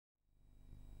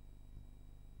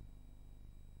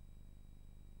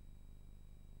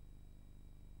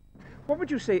What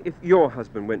would you say if your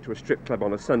husband went to a strip club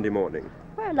on a Sunday morning?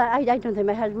 Well, I don't think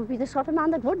my husband would be the sort of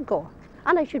man that would go.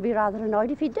 And I should be rather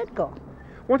annoyed if he did go.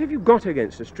 What have you got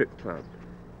against a strip club?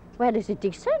 Well, is it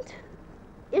decent?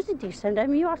 Is it decent? I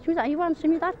mean, you asked me that. You answered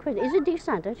me that question. Is it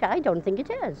decent? I don't think it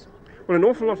is. Well, an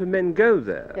awful lot of men go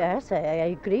there. Yes, I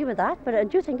agree with that. But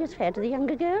do you think it's fair to the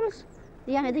younger girls?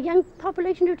 The young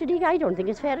population of Tredegar, I don't think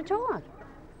it's fair at all.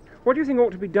 What do you think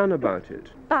ought to be done about it?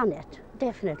 Ban it,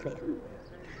 definitely.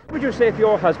 What would you say if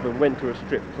your husband went to a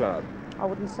strip club? I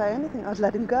wouldn't say anything. I'd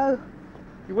let him go.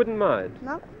 You wouldn't mind?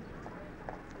 No,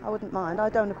 I wouldn't mind. I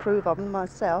don't approve of them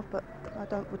myself, but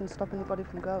I wouldn't stop anybody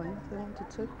from going if they wanted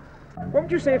to. What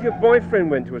would you say if your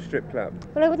boyfriend went to a strip club?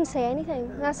 Well, I wouldn't say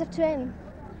anything. That's up to him.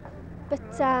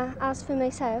 But as for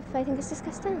myself, I think it's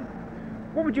disgusting.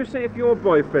 What would you say if your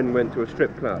boyfriend went to a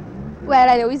strip club? Well,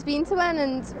 I know he's been to one,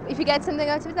 and if he gets something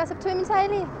out of it, that's up to him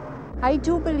entirely. I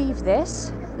do believe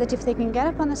this, that if they can get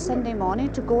up on a Sunday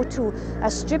morning to go to a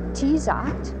striptease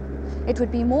act, it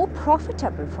would be more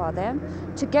profitable for them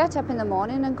to get up in the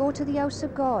morning and go to the house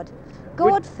of God.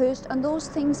 God first and those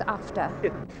things after.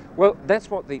 Well,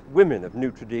 that's what the women of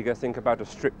New Tredegar think about a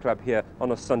strip club here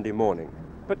on a Sunday morning.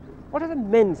 But what do the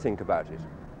men think about it?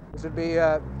 This would be,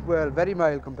 well, very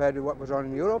mild compared to what was on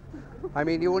in Europe. I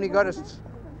mean, you only got to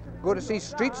go to see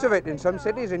streets of it in some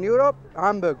cities in Europe.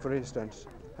 Hamburg, for instance.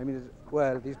 I mean,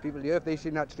 well, these people here, if they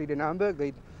seen that street in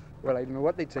Hamburg, well, I don't know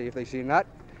what they'd say if they seen that.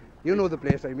 You know the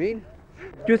place I mean.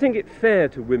 Do you think it's fair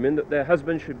to women that their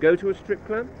husbands should go to a strip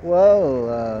club? Well,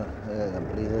 I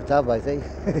believe it's up, I think.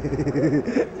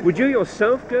 Would you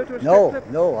yourself go to a strip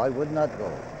club? No, I would not go.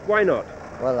 Why not?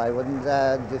 Well, I wouldn't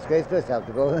disgrace myself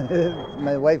to go.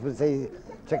 My wife would say,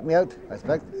 check me out, I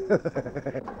expect.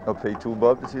 I'll pay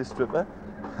 $2 to see a stripper.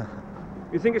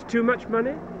 You think it's too much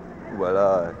money?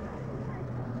 Well,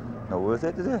 not worth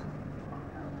it, is it?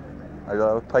 I'd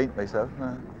have a pint myself.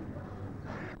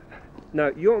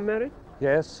 Now, you're married?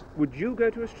 Yes. Would you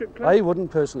go to a strip club? I wouldn't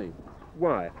personally.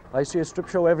 Why? I see a strip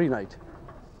show every night.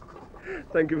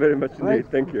 Thank you very much indeed.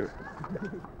 Thank you.